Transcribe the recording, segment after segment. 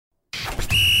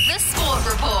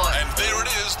Sport Report. And there it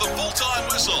is, the full-time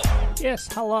whistle. Yes,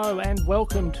 hello and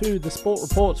welcome to the Sport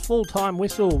Report's full-time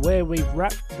whistle, where we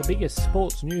wrap the biggest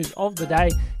sports news of the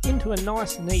day into a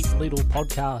nice, neat little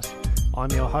podcast. I'm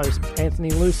your host,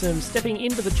 Anthony Lewsom, stepping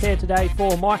into the chair today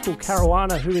for Michael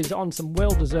Caruana, who is on some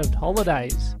well-deserved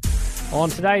holidays. On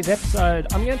today's episode,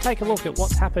 I'm going to take a look at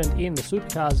what's happened in the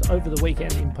Supercars over the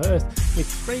weekend in Perth, with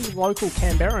 3 local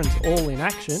Canberrans all in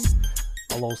action.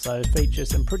 I'll also feature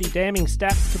some pretty damning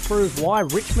stats to prove why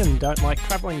Richmond don't like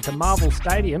travelling to Marvel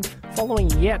Stadium following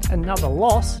yet another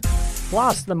loss.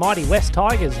 Plus, the mighty West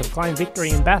Tigers have claimed victory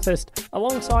in Bathurst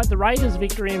alongside the Raiders'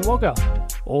 victory in Wagga.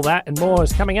 All that and more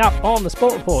is coming up on the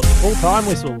Sport Report, the full-time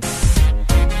whistle.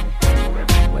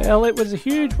 Well, it was a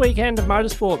huge weekend of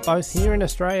motorsport, both here in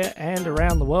Australia and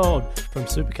around the world. From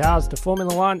supercars to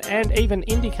Formula 1 and even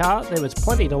IndyCar, there was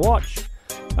plenty to watch.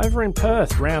 Over in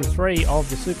Perth, round 3 of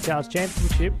the Supercars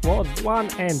Championship was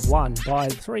won by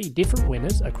 3 different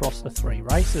winners across the 3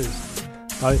 races.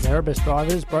 Both Erebus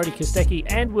drivers, Brodie Kostecki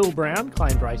and Will Brown,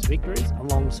 claimed race victories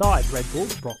alongside Red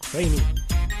Bull's Brock Feeney.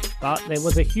 But there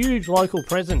was a huge local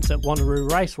presence at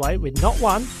Wanneroo Raceway with not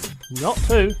 1, not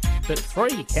 2, but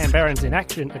 3 Canberrans in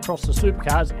action across the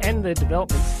supercars and their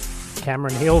developments.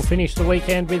 Cameron Hill finished the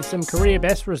weekend with some career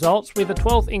best results, with a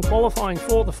 12th in qualifying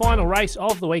for the final race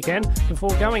of the weekend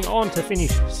before going on to finish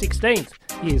 16th.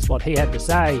 Here's what he had to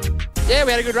say. Yeah,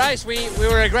 we had a good race. We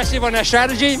were aggressive on our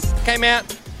strategy, came out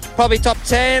probably top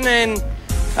 10, and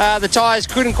the tyres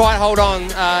couldn't quite hold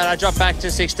on. I dropped back to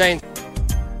 16th.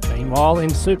 Meanwhile,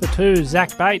 in Super 2,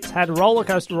 Zach Bates had a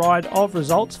rollercoaster ride of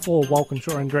results for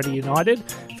Walkinshaw Andretti United,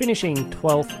 finishing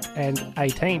 12th and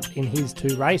 18th in his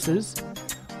 2 races.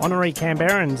 Honorary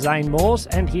Canberran Zane Morse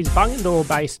and his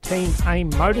Bungendore-based team AIM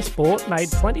Motorsport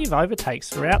made plenty of overtakes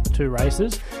throughout the 2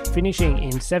 races, finishing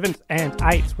in 7th and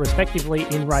 8th respectively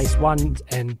in race 1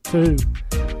 and 2.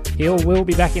 Hill will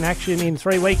be back in action in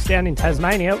 3 weeks down in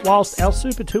Tasmania, whilst our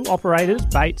Super 2 operators,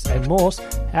 Bates and Morse,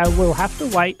 will have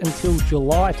to wait until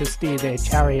July to steer their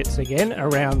chariots again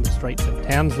around the streets of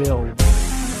Townsville.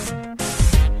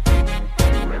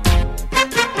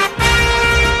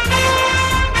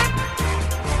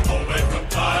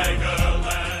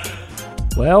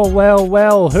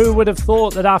 Well, who would have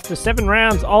thought that after 7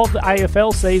 rounds of the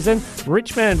AFL season,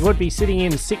 Richmond would be sitting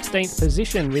in 16th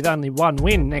position with only 1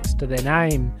 win next to their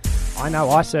name? I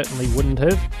know I certainly wouldn't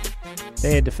have.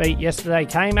 Their defeat yesterday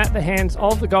came at the hands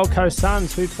of the Gold Coast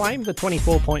Suns, who claimed the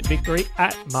 24-point victory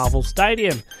at Marvel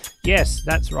Stadium. Yes,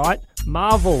 that's right,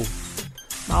 Marvel.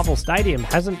 Marvel Stadium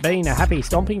hasn't been a happy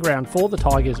stomping ground for the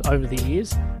Tigers over the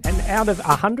years, and out of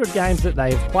 100 games that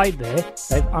they have played there,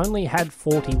 they've only had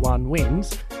 41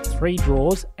 wins, 3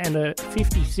 draws and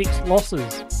 56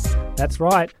 losses. That's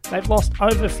right, they've lost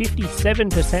over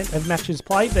 57% of matches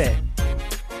played there.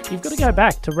 You've got to go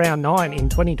back to round 9 in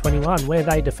 2021, where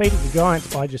they defeated the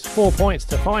Giants by just 4 points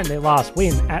to find their last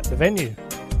win at the venue.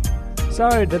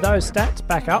 So, do those stats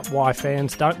back up why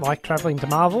fans don't like travelling to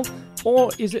Marvel?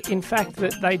 Or is it in fact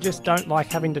that they just don't like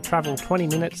having to travel 20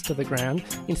 minutes to the ground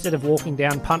instead of walking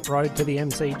down Punt Road to the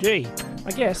MCG?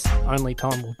 I guess only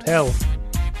time will tell.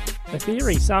 The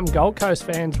theory some Gold Coast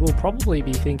fans will probably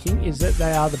be thinking is that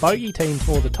they are the bogey team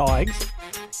for the Tigers.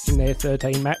 In their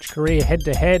 13-match career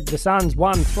head-to-head, the Suns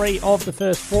won 3 of the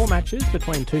first 4 matches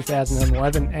between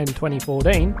 2011 and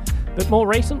 2014, but more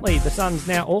recently the Suns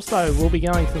now also will be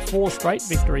going for 4 straight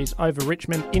victories over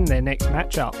Richmond in their next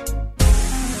matchup.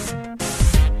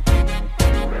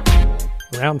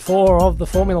 Round 4 of the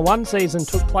Formula 1 season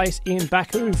took place in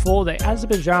Baku for the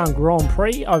Azerbaijan Grand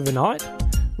Prix overnight.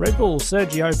 Red Bull's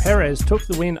Sergio Perez took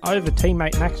the win over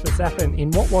teammate Max Verstappen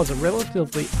in what was a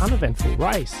relatively uneventful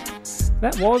race.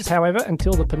 That was, however,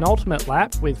 until the penultimate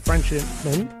lap, with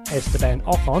Frenchman Esteban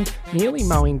Ocon nearly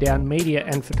mowing down media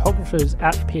and photographers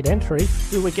at pit entry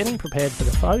who were getting prepared for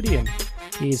the podium.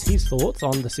 Here's his thoughts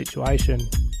on the situation.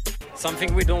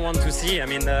 Something we don't want to see. I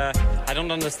mean, I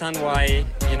don't understand why,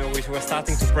 we were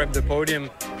starting to prep the podium,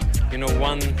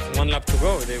 one lap to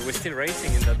go. We're still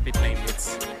racing in that pit lane.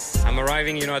 I'm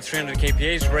arriving, at 300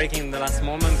 kph, braking in the last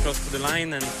moment, close to the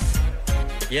line, and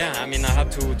I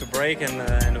had to brake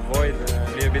and avoid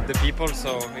a little bit the people,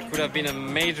 so it could have been a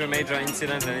major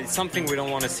incident, and it's something we don't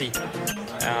want to see.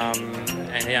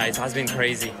 It has been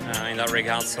crazy in that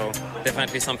regard, so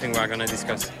definitely something we're going to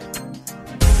discuss.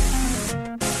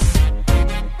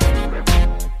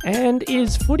 And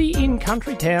is footy in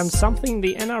country towns something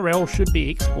the NRL should be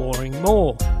exploring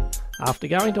more? After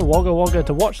going to Wagga Wagga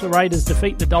to watch the Raiders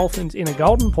defeat the Dolphins in a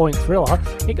Golden Point thriller,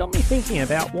 it got me thinking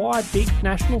about why big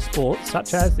national sports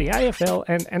such as the AFL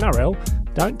and NRL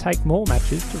don't take more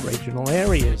matches to regional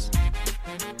areas.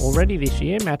 Already this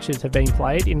year, matches have been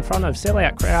played in front of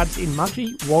sellout crowds in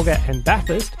Mudgee, Wagga and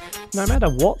Bathurst, no matter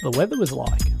what the weather was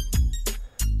like.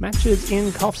 Matches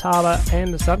in Coffs Harbour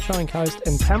and the Sunshine Coast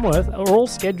and Tamworth are all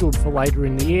scheduled for later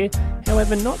in the year,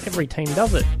 however not every team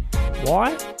does it.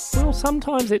 Why? Well,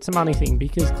 sometimes it's a money thing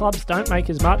because clubs don't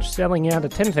make as much selling out a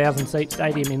 10,000 seat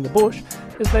stadium in the bush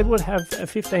as they would have a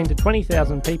 15 to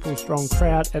 20,000 people strong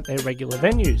crowd at their regular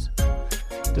venues.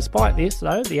 Despite this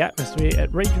though, the atmosphere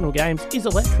at regional games is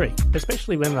electric,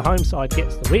 especially when the home side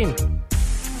gets the win.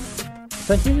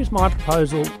 So here is my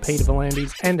proposal, Peter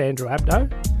V'landys and Andrew Abdo.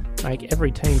 Make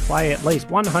every team play at least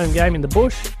one home game in the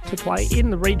bush to play in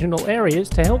the regional areas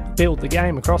to help build the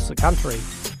game across the country.